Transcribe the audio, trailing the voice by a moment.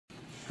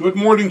Good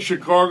morning,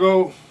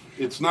 Chicago.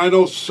 It's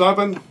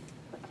 9:07.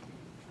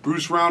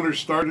 Bruce Rauner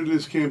started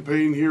his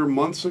campaign here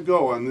months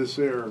ago on this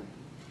air.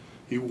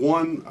 He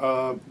won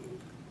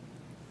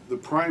the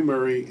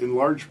primary in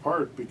large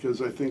part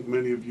because I think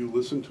many of you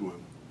listened to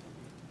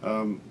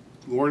him.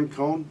 Lauren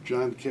Cohn,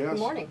 John Kass. Good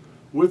morning.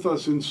 With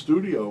us in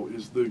studio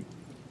is the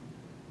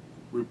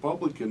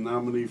Republican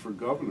nominee for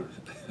governor,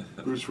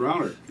 Bruce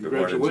Rauner.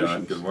 Congratulations. Good morning,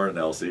 John. Good morning,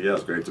 Elsie.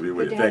 Yes, great to be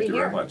with you. Thank you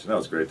very much. No,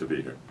 it's great to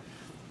be here.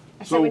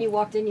 I said when you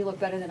walked in, you look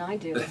better than I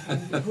do. And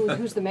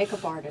who's the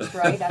makeup artist,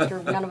 right?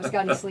 After none of us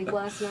got any sleep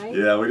last night?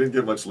 Yeah, we didn't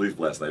get much sleep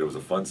last night. It was a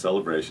fun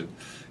celebration.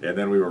 And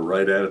then we were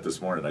right at it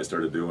this morning. I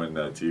started doing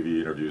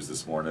TV interviews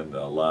this morning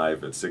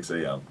live at 6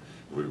 a.m.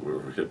 We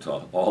hit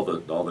all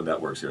the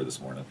networks here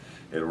this morning.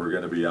 And we're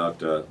going to be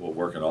out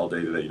working all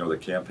day today. You know, the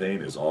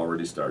campaign is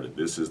already started.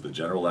 The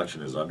general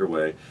election is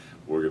underway.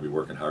 We're going to be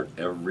working hard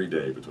every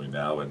day between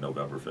now and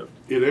November 5th.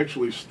 It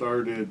actually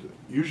started,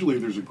 usually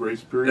there's a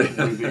grace period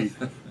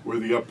where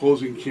the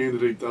opposing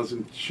candidate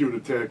doesn't shoot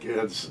attack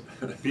ads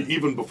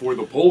even before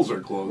the polls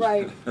are closed.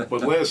 Right.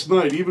 But last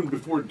night, even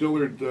before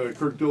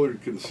Kirk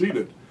Dillard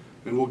conceded,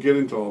 and we'll get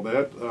into all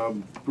that,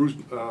 Bruce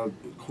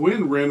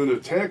Quinn ran an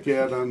attack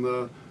ad on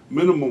the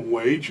minimum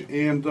wage,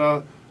 and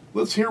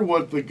let's hear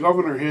what the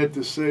governor had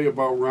to say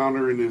about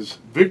Rauner in his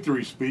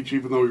victory speech,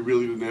 even though he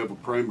really didn't have a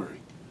primary.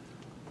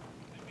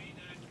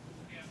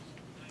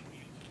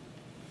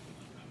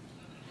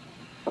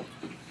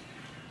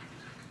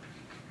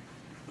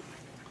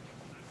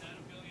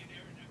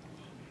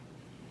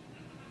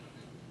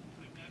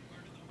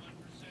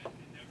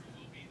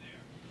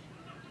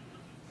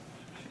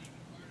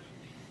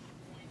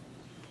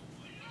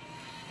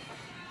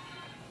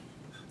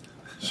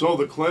 So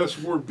the class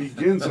war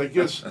begins. I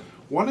guess,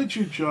 why don't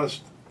you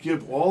just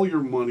give all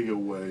your money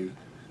away,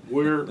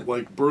 wear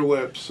like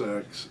burlap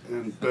sacks,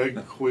 and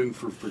beg Quinn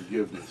for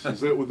forgiveness?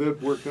 Would that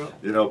work out?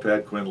 You know,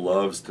 Pat Quinn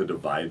loves to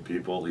divide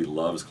people. He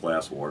loves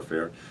class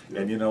warfare.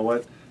 And you know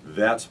what?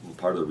 That's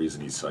part of the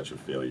reason he's such a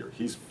failure.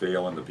 He's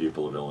failing the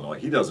people of Illinois.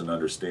 He doesn't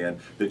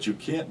understand that you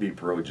can't be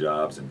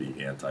pro-jobs and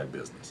be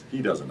anti-business.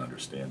 He doesn't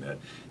understand that.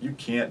 You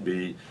can't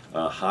be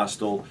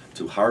hostile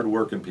to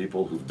hard-working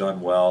people who've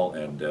done well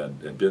and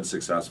been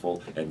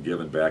successful and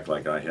given back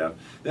like I have.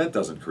 That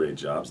doesn't create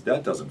jobs.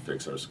 That doesn't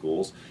fix our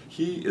schools.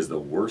 He is the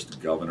worst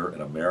governor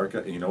in America.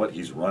 And you know what?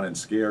 He's running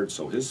scared,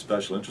 so his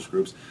special interest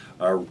groups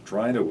are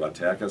trying to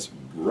attack us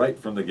right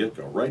from the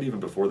get-go, right even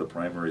before the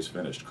primary's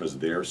finished, because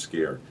they're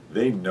scared.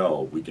 They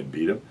know we can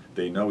beat him.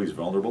 They know he's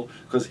vulnerable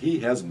because he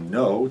has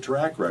no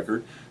track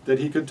record that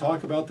he could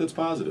talk about that's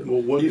positive.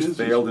 Well, he's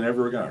failed in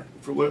every regard.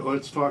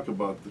 Let's talk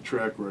about the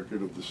track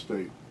record of the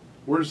state.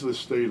 Where's the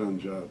state on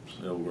jobs?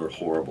 You know, we're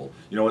horrible.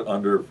 You know what?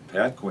 Under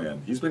Pat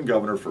Quinn, he's been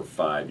governor for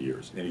 5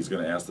 years, and he's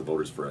going to ask the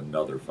voters for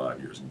another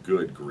 5 years.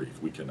 Good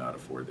grief, we cannot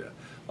afford that.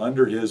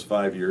 Under his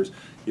 5 years,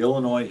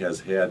 Illinois has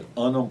had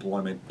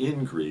unemployment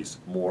increase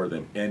more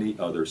than any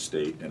other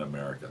state in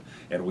America,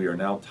 and we are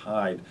now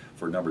tied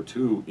for number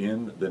 2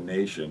 in the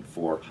nation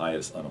for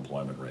highest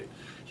unemployment rate.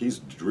 He's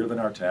driven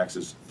our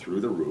taxes through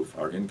the roof,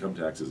 our income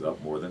taxes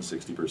up more than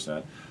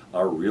 60%,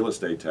 our real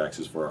estate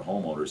taxes for our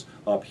homeowners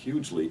up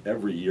hugely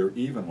every year,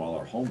 even while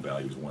our home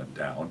values went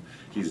down.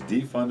 He's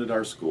defunded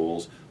our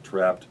schools,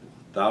 trapped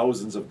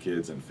thousands of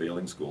kids in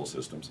failing school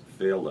systems,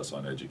 failed us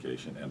on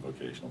education and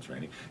vocational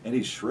training, and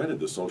he's shredded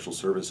the social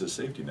services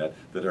safety net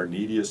that our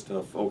neediest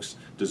folks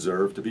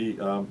deserve to be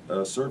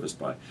serviced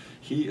by.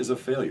 He is a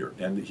failure,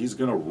 and he's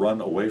going to run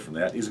away from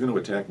that. He's going to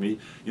attack me.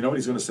 You know what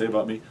he's going to say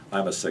about me?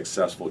 I'm a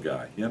successful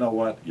guy. You know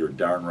what? You're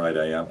darn right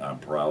I am. I'm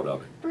proud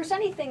of it. Bruce,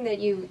 anything that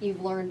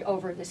you've learned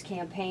over this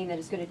campaign that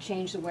is going to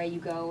change the way you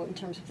go in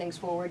terms of things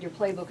forward? Your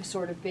playbook has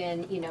sort of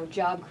been, you know,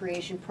 job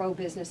creation,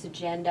 pro-business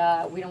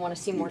agenda. We don't want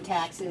to see more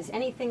taxes.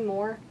 Anything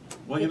more?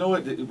 Well, you know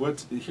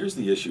what? Here's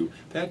the issue.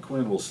 Pat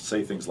Quinn will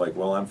say things like,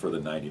 well, I'm for the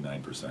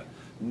 99%.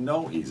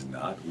 No, he's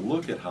not.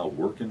 Look at how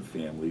working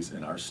families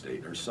in our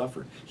state are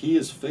suffering. He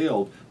has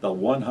failed the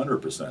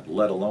 100%,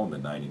 let alone the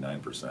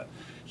 99%.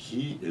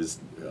 He is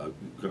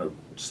going to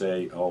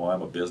say, oh,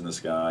 I'm a business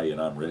guy and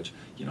I'm rich.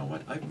 You know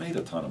what? I've made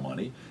a ton of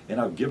money, and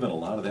I've given a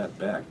lot of that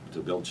back to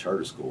build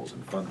charter schools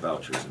and fund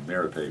vouchers and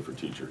merit pay for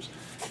teachers.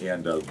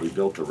 And we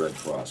built the Red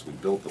Cross. We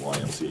built the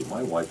YMCA.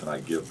 My wife and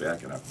I give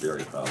back, and I'm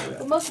very proud of that.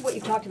 But most of what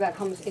you've talked about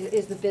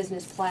is the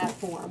business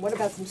platform. What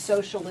about some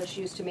social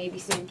issues to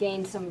maybe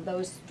gain some of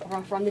those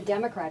from the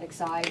Democratic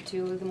side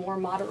to the more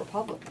moderate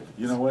Republicans?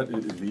 You know what?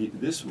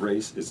 This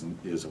race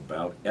is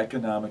about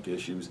economic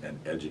issues and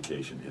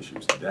education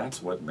issues.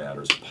 That's what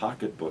matters.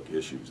 Pocketbook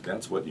issues.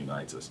 That's what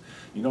unites us.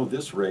 You know,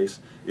 this race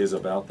is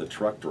about the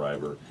truck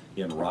driver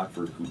in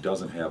Rockford who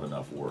doesn't have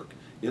enough work.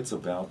 It's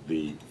about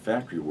the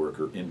factory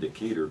worker in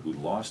Decatur who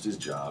lost his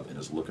job and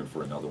is looking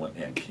for another one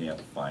and can't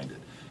find it.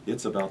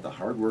 It's about the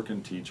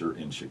hardworking teacher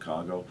in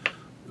Chicago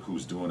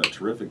who's doing a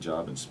terrific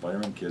job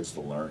inspiring kids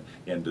to learn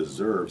and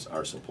deserves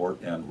our support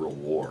and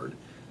reward.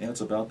 and it's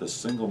about the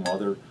single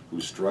mother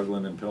who's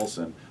struggling in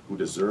Pilsen, who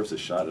deserves a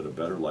shot at a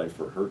better life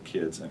for her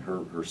kids and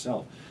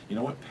herself. You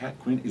know what? Pat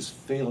Quinn is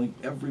failing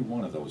every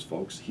one of those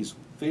folks. He's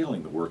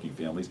failing the working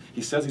families.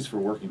 He says he's for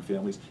working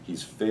families.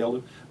 He's failed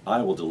it.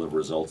 I will deliver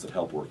results that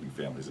help working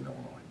families in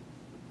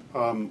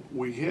Illinois.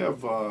 We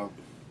have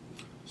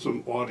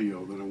some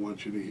audio that I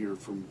want you to hear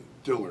from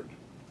Dillard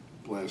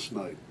last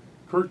night.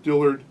 Kirk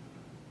Dillard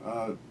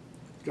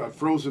got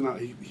frozen out.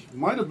 He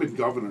might have been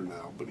governor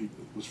now, but he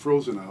was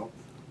frozen out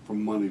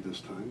from money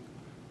this time.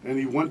 And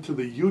he went to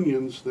the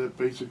unions that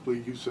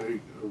basically you say,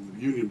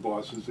 union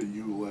bosses that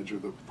you allege are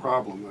the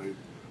problem. I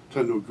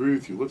tend to agree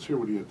with you. Let's hear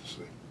what he had to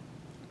say.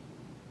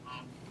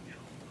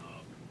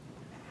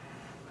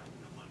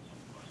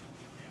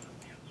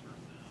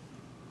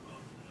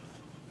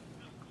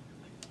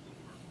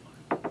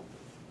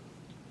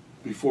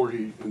 Before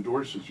he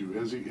endorses you,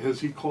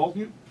 has he called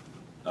you?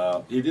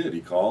 He did.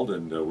 He called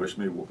and wished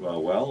me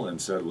well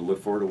and said we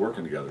look forward to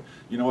working together.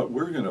 You know what?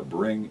 We're going to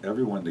bring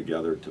everyone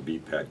together to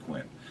beat Pat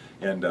Quinn.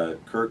 And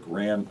Kirk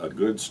ran a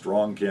good,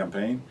 strong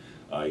campaign.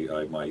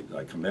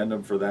 I commend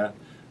him for that.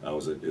 It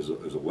was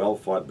a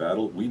well-fought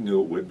battle. We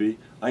knew it would be.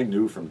 I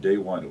knew from day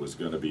one it was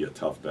going to be a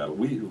tough battle.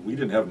 We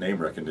didn't have name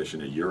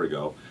recognition a year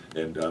ago,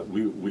 and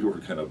we were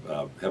going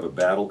to have a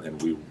battle,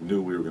 and we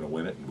knew we were going to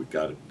win it, and we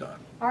got it done.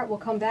 All right, we'll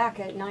come back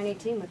at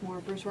 9:18 with more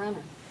Bruce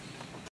Rauner.